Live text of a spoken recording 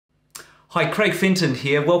Hi, Craig Fenton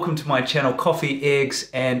here. Welcome to my channel Coffee, Eggs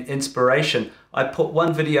and Inspiration. I put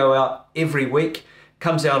one video out every week,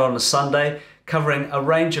 comes out on a Sunday, covering a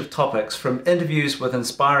range of topics from interviews with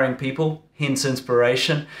inspiring people, hence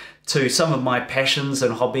inspiration, to some of my passions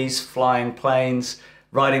and hobbies, flying planes,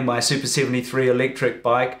 riding my Super 73 electric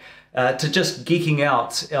bike, to just geeking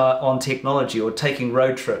out on technology or taking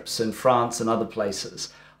road trips in France and other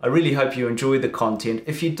places. I really hope you enjoy the content.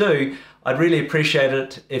 If you do, I'd really appreciate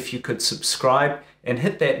it if you could subscribe and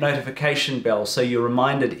hit that notification bell so you're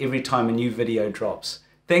reminded every time a new video drops.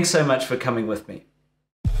 Thanks so much for coming with me.